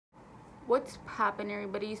What's poppin',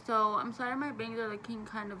 everybody? So I'm sorry my bangs are looking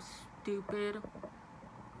kind of stupid.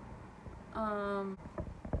 I'm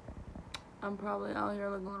probably out here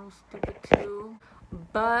looking a little stupid too,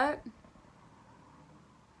 but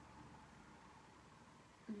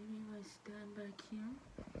maybe if I stand back here,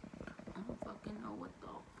 I don't fucking know what the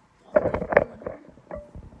fuck is going on.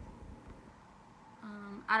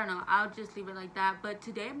 I don't know, I'll just leave it like that. But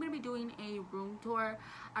today I'm gonna be doing a room tour.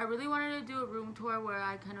 I really wanted to do a room tour where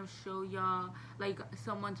I kind of show y'all, like,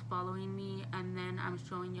 someone's following me and then I'm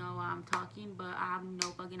showing y'all while I'm talking, but I have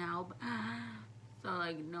no fucking help. So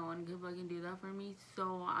like no one can fucking do that for me.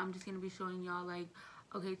 So I'm just gonna be showing y'all, like,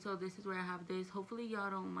 okay, so this is where I have this. Hopefully y'all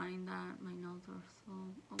don't mind that my nails are so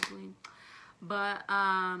ugly, but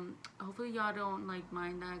hopefully y'all don't like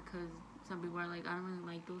mind that, because some people are like, I don't really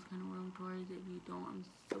like those kind of room tours. If you don't, I'm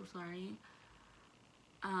so sorry.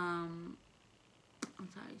 I'm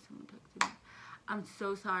sorry, someone texted me. I'm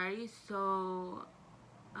so sorry. So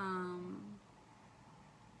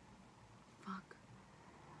fuck,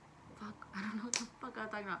 I don't know what the fuck I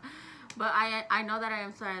was talking about. But I know that I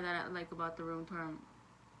am sorry that I like about the room tour.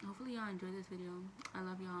 Hopefully y'all enjoy this video. I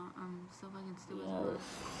love y'all. I'm so fucking stupid.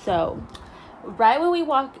 So right when we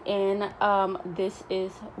walk in, this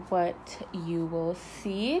is what you will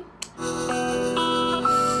see.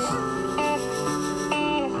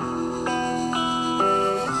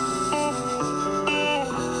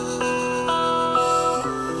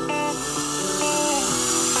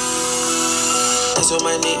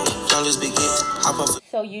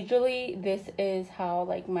 So usually this is how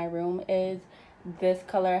like my room is. This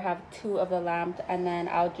color, I have 2 of the lamps, and then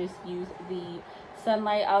I'll just use the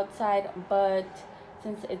sunlight outside. But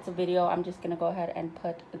since it's a video, I'm just gonna go ahead and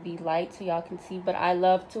put the light so y'all can see. But I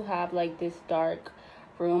love to have like this dark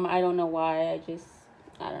room. I don't know why,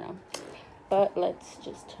 I don't know. But let's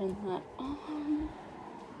just turn that on.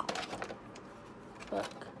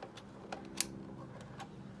 Look.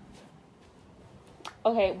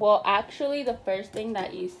 Okay, well, actually, the first thing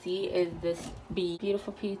that you see is this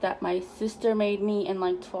beautiful piece that my sister made me in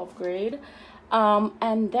like 12th grade.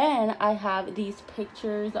 And then I have these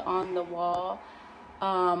pictures on the wall.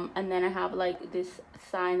 And then I have like this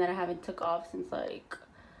sign that I haven't took off since like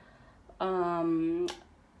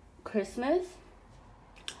Christmas.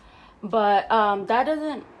 But that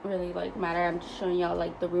doesn't really like matter. I'm just showing y'all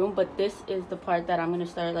like the room. But this is the part that I'm gonna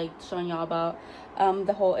start like showing y'all about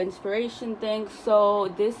the whole inspiration thing. So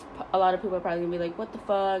this, a lot of people are probably gonna be like, what the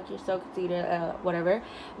fuck, you're so conceited, whatever.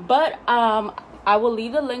 But I will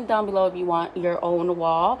leave the link down below if you want your own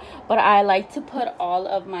wall. But I like to put all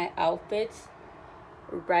of my outfits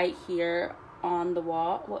right here on the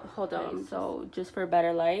wall. Hold on. So just for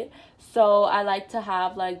better light, so I like to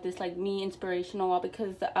have like this like me inspirational wall,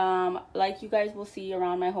 because like you guys will see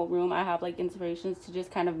around my whole room, I have like inspirations to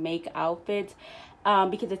just kind of make outfits,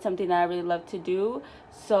 because it's something that I really love to do.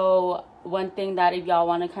 So one thing that if y'all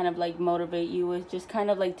want to kind of like motivate you is just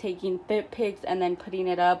kind of like taking fit pics and then putting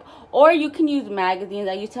it up. Or you can use magazines.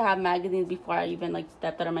 I used to have magazines before I even like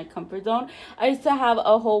stepped out of my comfort zone. I used to have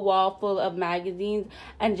a whole wall full of magazines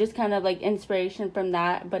and just kind of like inspiration from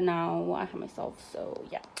that. But now I have myself, so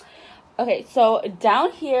yeah. Okay, so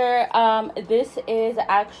down here, this is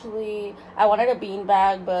actually, I wanted a bean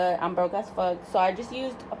bag, but I'm broke as fuck, so I just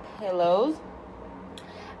used pillows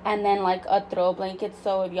and then like a throw blanket.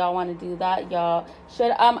 So if y'all want to do that, y'all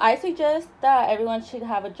should. I suggest that everyone should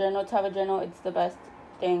have a journal. To have a journal, it's the best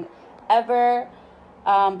thing ever,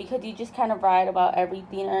 because you just kind of write about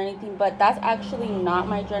everything or anything. But that's actually not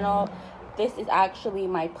my journal. This is actually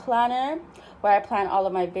my planner where I plan all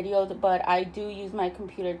of my videos, but I do use my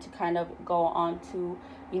computer to kind of go on to,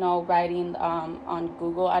 you know, writing on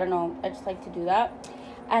Google. I don't know, I just like to do that.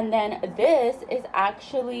 And then this is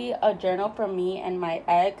actually a journal from me and my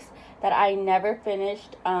ex that I never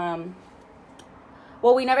finished.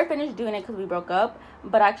 Well, we never finished doing it because we broke up.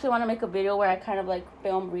 But I actually want to make a video where I kind of like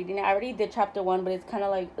film reading it. I already did chapter 1, but it's kind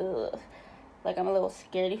of like, ugh. Like I'm a little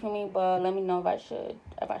scaredy for me. But let me know if I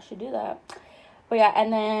should do that. But yeah,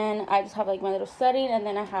 and then I just have like my little setting, and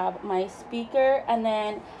then I have my speaker, and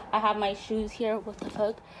then I have my shoes here. What the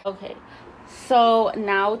fuck? Okay. So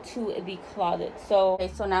now to the closet. So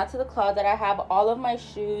now to the closet. I have all of my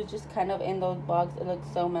shoes just kind of in those boxes. It looks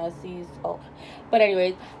so messy. But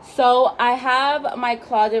anyways, so I have my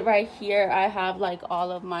closet right here. I have like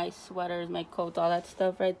all of my sweaters, my coats, all that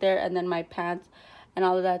stuff right there, and then my pants and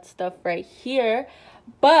all of that stuff right here.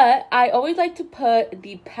 But I always like to put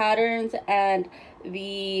the patterns and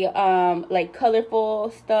the like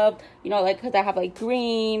colorful stuff, you know, like because I have like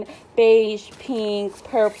green, beige, pink,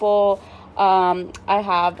 purple. I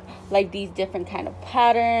have like these different kind of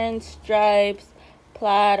patterns, stripes,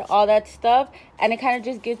 plaid, all that stuff. And it kind of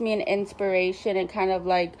just gives me an inspiration and kind of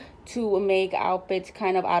like to make outfits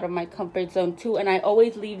kind of out of my comfort zone too. And I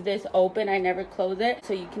always leave this open, I never close it,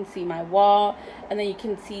 so you can see my wall, and then you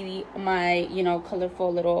can see my, you know,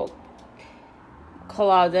 colorful little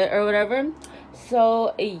closet or whatever.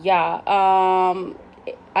 So yeah,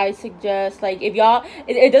 I suggest, like, if y'all,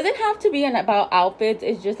 it doesn't have to be about outfits.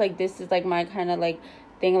 It's just like, this is like my kind of like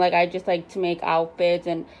thing. Like, I just like to make outfits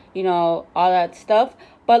and, you know, all that stuff.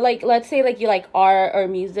 But like, let's say like you like art or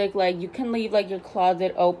music, like you can leave like your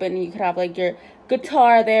closet open. You could have like your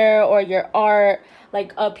guitar there or your art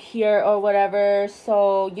like up here or whatever.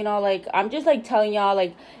 So, you know, like, I'm just like telling y'all,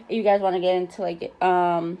 like, if you guys want to get into like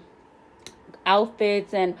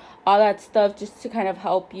outfits and all that stuff, just to kind of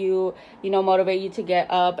help you, you know, motivate you to get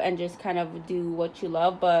up and just kind of do what you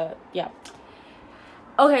love. But yeah,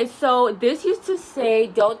 okay, so this used to say,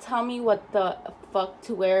 don't tell me what the fuck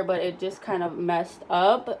to wear, but it just kind of messed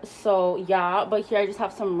up. So yeah, but here I just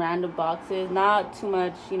have some random boxes, not too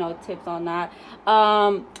much, you know, tips on that.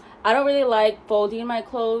 I don't really like folding my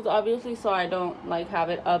clothes, obviously, so I don't like have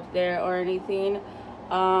it up there or anything.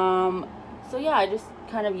 So yeah, I just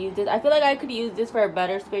kind of use this. I feel like I could use this for a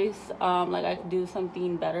better space. Like, I could do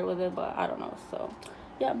something better with it, but I don't know. So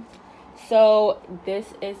yeah, so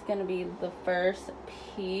this is gonna be the first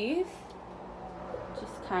piece,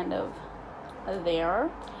 just kind of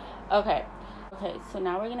there. Okay, so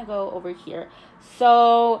now we're gonna go over here.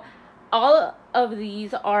 So all of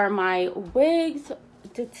these are my wigs.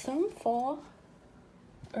 Did some fall,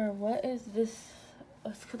 or what is this?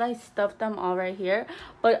 It's because I stuffed them all right here,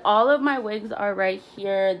 but all of my wigs are right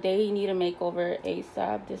here. They need a makeover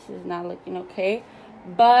ASAP. This is not looking okay,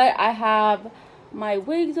 but I have my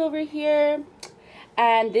wigs over here,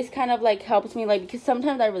 and this kind of like helps me, like, because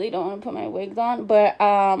sometimes I really don't want to put my wigs on, but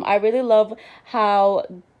I really love how,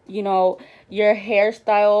 you know, your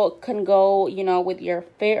hairstyle can go, you know, with your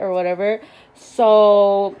fit or whatever.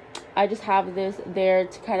 So I just have this there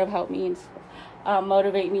to kind of help me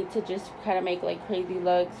motivate me to just kind of make like crazy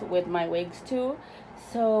looks with my wigs too.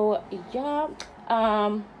 So yeah,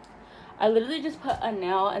 I literally just put a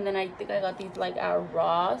nail, and then I think I got these like at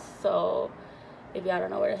Ross. So if y'all don't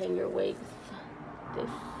know where to hang your wigs,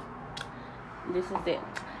 this is it.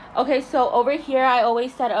 Okay, so over here I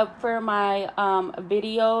always set up for my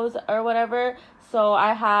videos or whatever. So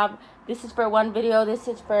I have, this is for one video, this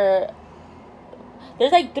is for,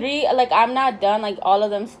 there's like three, like, I'm not done, like all of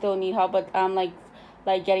them still need help, but I'm like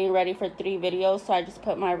getting ready for 3 videos. So I just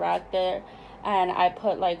put my rack there, and I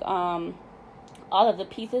put like all of the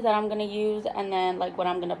pieces that I'm gonna use, and then like what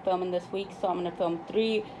I'm gonna film in this week. So I'm gonna film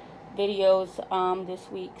 3 videos this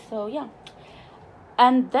week. So yeah.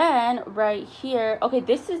 And then right here, okay,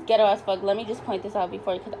 this is ghetto as fuck. Let me just point this out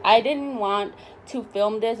before, because I didn't want to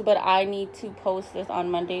film this, but I need to post this on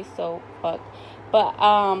Monday, so fuck. But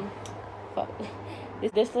fuck.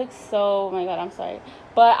 This looks so, oh my god, I'm sorry.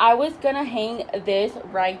 But I was gonna hang this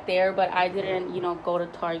right there, but I didn't, you know, go to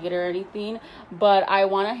Target or anything. But I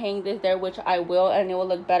want to hang this there, which I will, and it will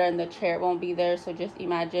look better, and the chair won't be there. So just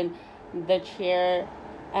imagine the chair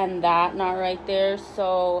and that not right there.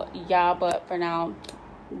 So yeah, but for now,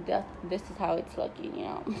 this is how it's looking, you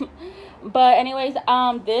know. But anyways,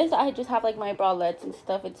 this, I just have like my bralettes and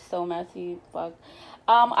stuff. It's so messy, fuck.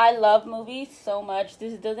 I love movies so much.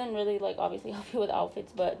 This doesn't really like obviously help you with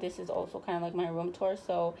outfits, but this is also kind of like my room tour.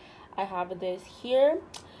 So I have this here.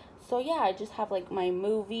 So yeah, I just have like my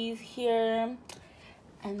movies here,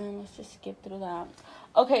 and then let's just skip through that.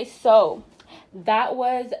 Okay, so that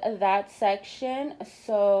was that section.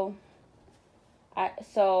 So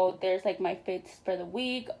there's like my fits for the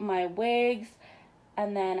week, my wigs,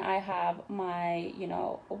 and then I have my, you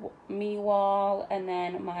know, me wall, and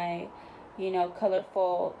then my, you know,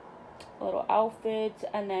 colorful little outfits,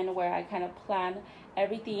 and then where I kind of plan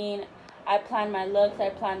everything. I plan my looks, I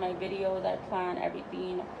plan my videos, I plan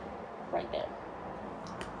everything right there.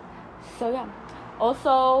 So yeah,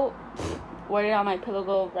 also where did all my pillow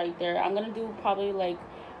go? Right there. I'm gonna do probably like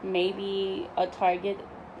maybe a Target,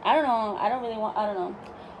 I don't know, I don't know,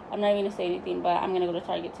 I'm not even gonna say anything, but I'm gonna go to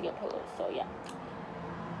Target to get pillows. So yeah.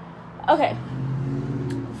 Okay,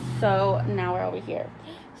 so now we're over here.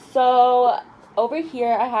 So over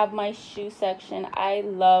here I have my shoe section. I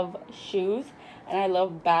love shoes and I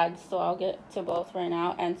love bags, so I'll get to both right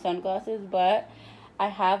now, and sunglasses. But I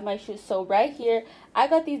have my shoes. So right here, I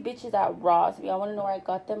got these bitches at Ross. If y'all want to know where I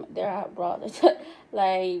got them, they're at Ross.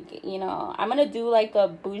 Like, you know, I'm gonna do like a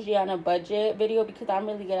bougie on a budget video, because I'm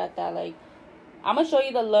really good at that. Like, I'm gonna show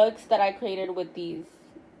you the looks that I created with these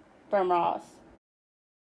from Ross.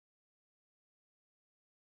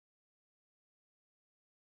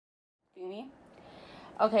 See me?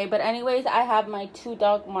 Okay, but anyways, I have my two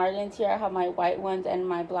Doc Martens here. I have my white ones and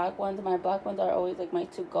my black ones. My black ones are always like my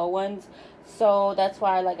to-go ones, so that's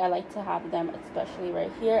why I like to have them, especially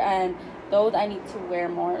right here. And those I need to wear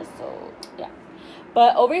more, so yeah.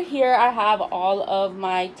 But over here I have all of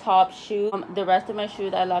my top shoes. The rest of my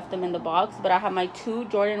shoes I left them in the box, but I have my two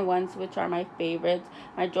Jordan 1s, which are my favorites.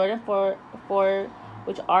 My Jordan 4,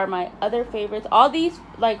 which are my other favorites. All these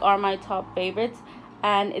like are my top favorites,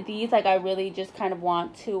 and these like I really just kind of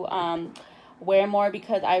want to wear more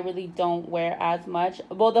because I really don't wear as much.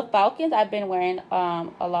 Well, the Falcons I've been wearing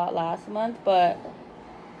a lot last month, but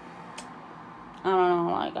I don't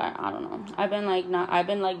know, like I don't know. I've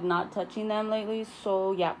been not touching them lately,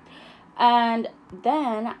 so yeah. And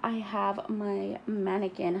then I have my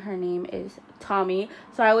mannequin. Her name is Tommy.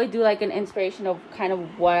 So I always do like an inspiration of kind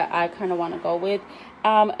of what I kind of want to go with.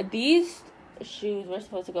 These shoes were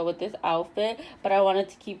supposed to go with this outfit, but I wanted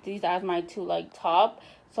to keep these as my two like top.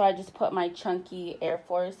 So I just put my chunky Air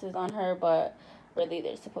Forces on her, but really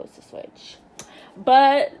they're supposed to switch.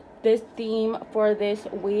 But this theme for this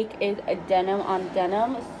week is a denim on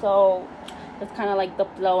denim, so that's kind of like the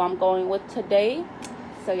flow I'm going with today.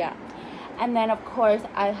 So yeah. And then of course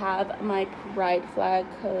I have my pride flag,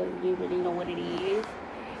 because you already know what it is.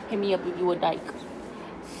 Hit me up if you would like.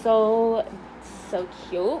 So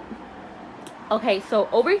cute. Okay, so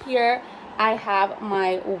over here I have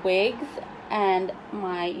my wigs and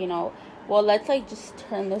my, you know, well, let's like just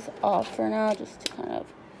turn this off for now just to kind of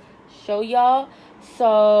show y'all.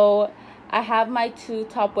 So I have my two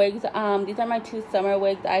top wigs. These are my two summer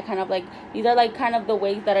wigs. I kind of like, these are like kind of the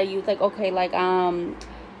wigs that I use, like, okay, like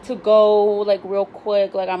to go like real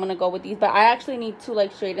quick, like I'm gonna go with these, but I actually need to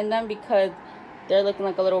like straighten them because they're looking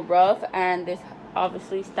like a little rough, and this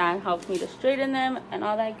obviously stand helps me to straighten them and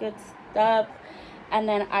all that good stuff. And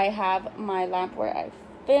then I have my lamp where I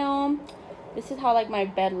film. This is how like my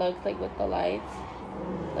bed looks like with the lights,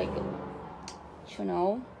 like, you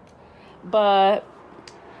know. But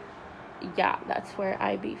yeah, that's where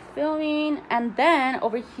I be filming. And then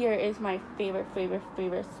over here is my favorite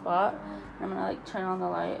spot. I'm gonna like turn on the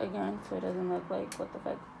light again so it doesn't look like what the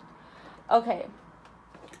fuck. Okay,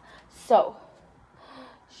 so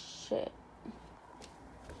shit.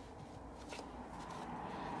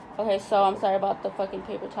 Okay, so I'm sorry about the fucking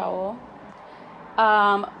paper towel.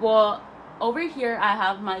 Well, over here I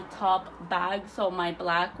have my top bag. So my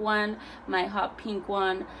black one, my hot pink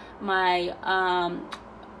one, my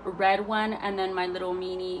red one, and then my little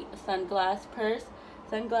mini sunglasses purse.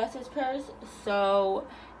 So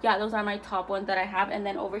yeah, those are my top ones that I have. And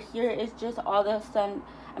then over here is just all the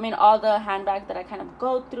all the handbags that I kind of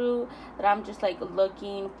go through, that I'm just like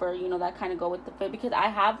looking for, you know, that kind of go with the fit, because I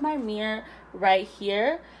have my mirror right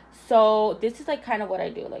here. So this is like kind of what I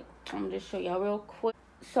do. Like, I'm gonna just show y'all real quick.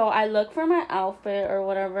 So I look for my outfit or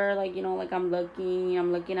whatever, like, you know, like I'm looking.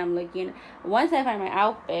 Once I find my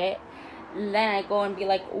outfit, then I go and be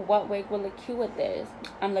like, what wig will look cute with this?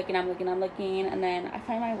 I'm looking, and then I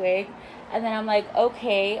find my wig, and then I'm like,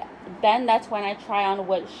 okay. Then that's when I try on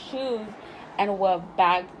what shoes and what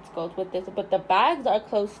bags goes with this. But the bags are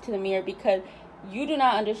close to the mirror, because you do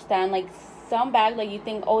not understand, like, some bags, like, you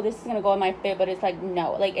think, oh, this is gonna go with my fit, but it's like,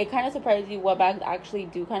 no. Like, it kind of surprises you what bags actually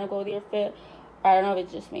do kind of go with your fit. I don't know if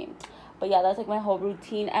it's just me, but yeah, that's like my whole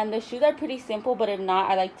routine. And the shoes are pretty simple, but if not,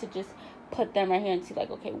 I like to just put them right here and see, like,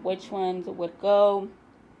 okay, which ones would go.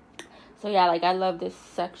 So yeah, like, I love this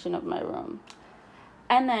section of my room.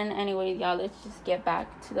 And then anyways, y'all, let's just get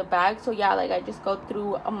back to the bag. So yeah, like, I just go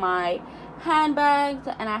through my handbags,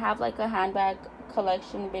 and I have like a handbag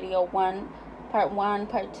collection video, part 1,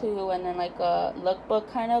 part 2, and then like a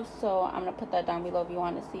lookbook kind of. So I'm gonna put that down below if you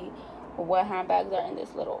want to see what handbags are in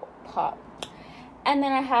this little pot. And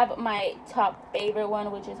then I have my top favorite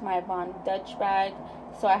one, which is my Von Dutch bag.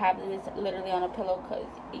 So I have this literally on a pillow, because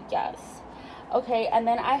yes. Okay, and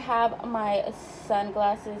then I have my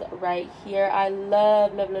sunglasses right here. I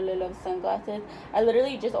love sunglasses. I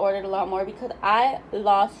literally just ordered a lot more because I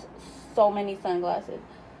lost so many sunglasses.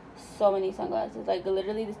 Like,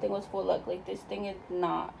 literally this thing was full. Look, like, this thing is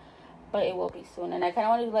not, but it will be soon. And I kind of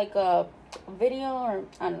want to do like a video, or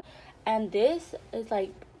I don't know. And this is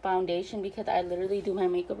like foundation, because I literally do my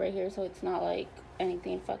makeup right here, so it's not like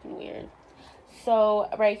anything fucking weird. So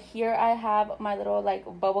right here I have my little like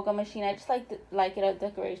bubblegum machine. I just like it as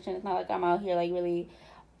decoration. It's not like I'm out here like really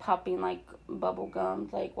popping like bubble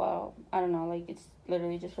gums, like, wow, I don't know, like, it's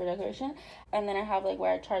literally just for decoration. And then I have like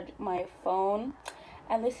where I charge my phone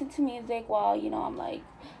and listen to music while, you know, I'm like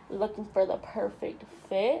looking for the perfect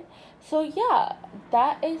fit. So yeah,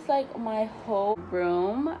 that is like my whole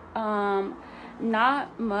room.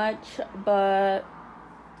 Not much, but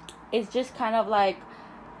it's just kind of like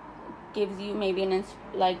gives you maybe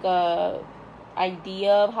like a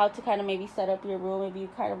idea of how to kind of maybe set up your room if you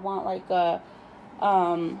kind of want like a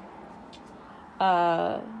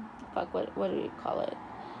what do you call it,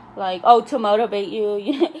 like, oh, to motivate you,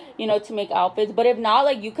 you know, to make outfits. But if not,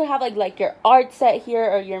 like, you could have like your art set here,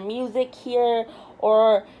 or your music here,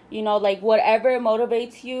 or, you know, like whatever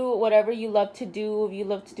motivates you, whatever you love to do. If you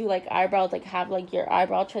love to do like eyebrows, like have like your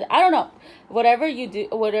eyebrow trim, I don't know, whatever you do,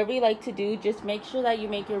 whatever you like to do, just make sure that you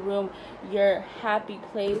make your room your happy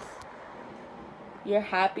place,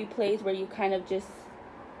 where you kind of just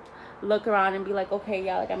look around and be like, okay,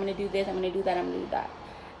 yeah, like I'm gonna do this, I'm gonna do that, I'm gonna do that.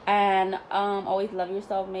 And always love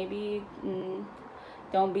yourself. Maybe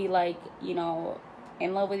don't be like, you know,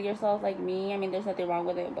 in love with yourself like me. I mean, there's nothing wrong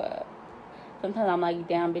with it, but sometimes I'm like,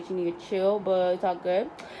 damn, bitch, you need to chill. But it's all good.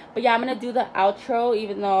 But yeah, I'm gonna do the outro,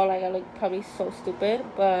 even though like I look probably so stupid.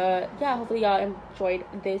 But yeah, hopefully y'all enjoyed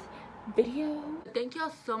this video. Thank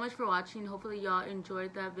y'all so much for watching. Hopefully y'all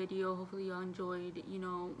enjoyed that video. Hopefully y'all enjoyed, you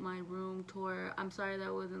know, my room tour. I'm sorry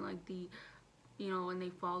that wasn't like the, you know, when they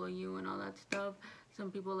follow you and all that stuff. Some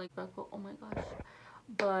people like, oh my gosh.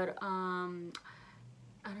 But I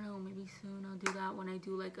don't know, maybe soon I'll do that when I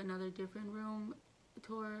do like another different room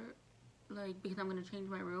tour, like, because I'm gonna change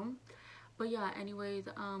my room. But yeah, anyways,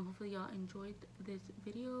 hopefully y'all enjoyed this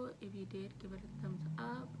video. If you did, give it a thumbs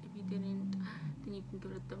up. If you didn't, then you can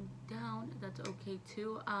give it a thumbs down. That's okay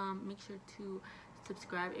too. Make sure to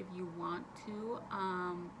subscribe if you want to.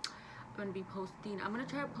 I'm gonna be posting, I'm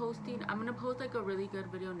gonna post like a really good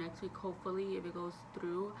video next week, hopefully, if it goes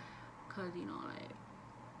through, because, you know, like,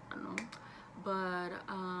 I don't know. But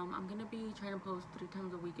I'm gonna be trying to post 3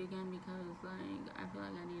 times a week again, because like I feel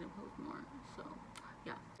like I need to post more. So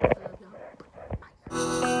yeah, I love y'all.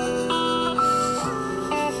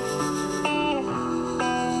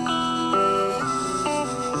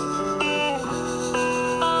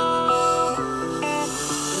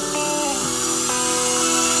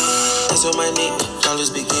 On my neck,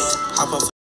 dollars begins. Hop off.